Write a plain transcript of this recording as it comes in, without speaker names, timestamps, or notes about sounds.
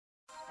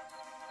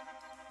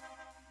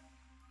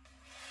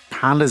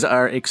Pandas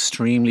are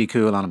extremely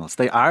cool animals.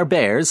 They are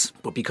bears,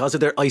 but because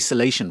of their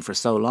isolation for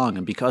so long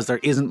and because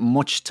there isn't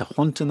much to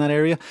hunt in that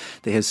area,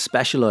 they have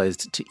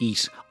specialised to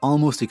eat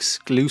almost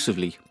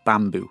exclusively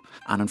bamboo.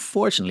 And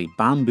unfortunately,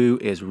 bamboo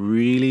is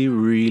really,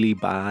 really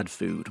bad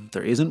food.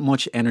 There isn't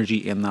much energy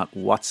in that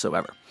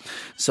whatsoever.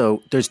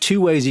 So there's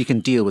two ways you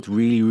can deal with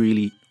really,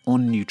 really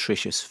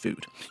unnutritious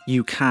food.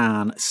 You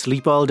can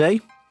sleep all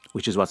day,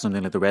 which is what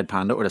something like the red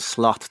panda or the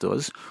sloth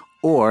does,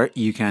 or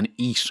you can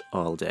eat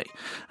all day.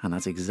 And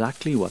that's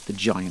exactly what the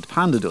giant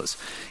panda does.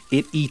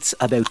 It eats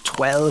about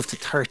 12 to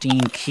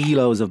 13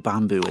 kilos of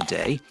bamboo a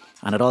day,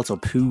 and it also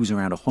poos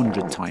around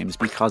 100 times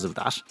because of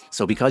that.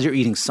 So because you're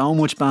eating so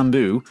much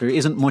bamboo, there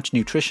isn't much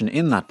nutrition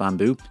in that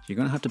bamboo, you're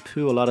going to have to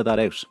poo a lot of that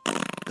out.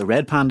 The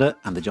red panda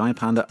and the giant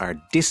panda are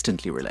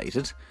distantly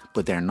related,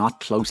 but they're not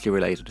closely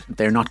related.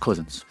 They're not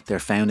cousins. They're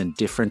found in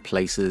different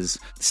places,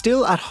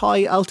 still at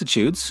high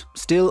altitudes,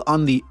 still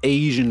on the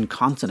Asian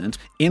continent.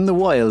 In the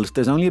wild,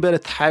 there's only about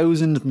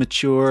 1,000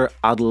 mature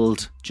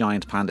adult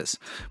giant pandas,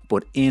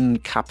 but in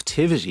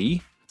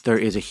captivity, there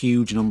is a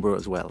huge number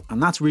as well.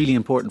 And that's really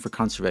important for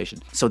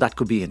conservation. So that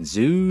could be in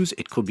zoos,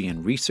 it could be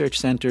in research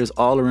centres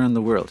all around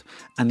the world.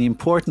 And the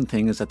important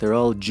thing is that they're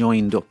all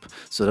joined up,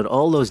 so that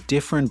all those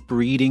different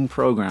breeding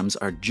programs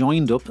are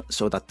joined up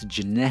so that the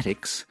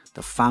genetics,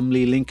 the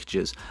family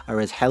linkages, are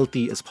as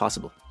healthy as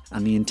possible.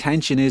 And the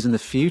intention is in the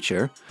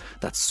future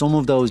that some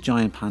of those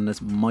giant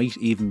pandas might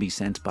even be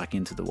sent back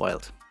into the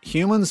wild.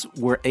 Humans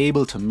were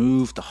able to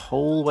move the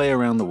whole way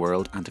around the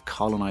world and to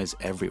colonise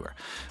everywhere.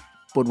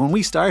 But when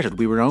we started,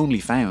 we were only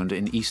found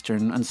in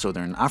Eastern and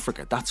Southern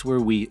Africa. That's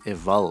where we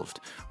evolved.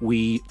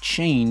 We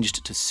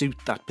changed to suit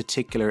that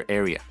particular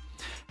area.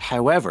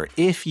 However,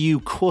 if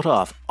you cut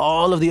off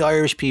all of the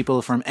Irish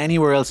people from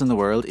anywhere else in the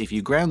world, if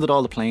you grounded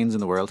all the plains in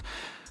the world,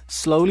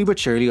 slowly but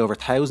surely over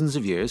thousands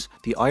of years,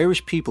 the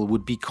Irish people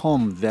would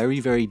become very,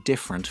 very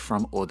different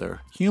from other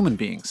human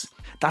beings.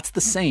 That's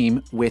the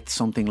same with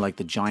something like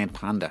the giant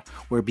panda,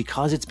 where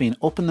because it's been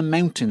up in the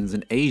mountains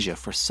in Asia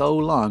for so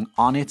long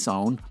on its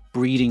own,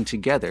 breeding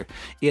together,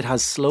 it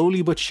has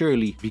slowly but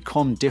surely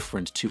become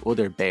different to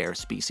other bear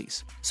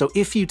species. So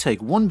if you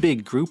take one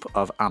big group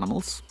of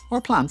animals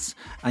or plants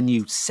and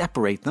you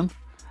separate them,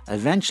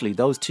 eventually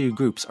those two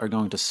groups are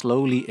going to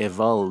slowly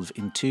evolve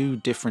in two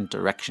different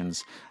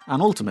directions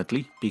and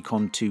ultimately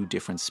become two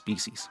different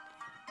species.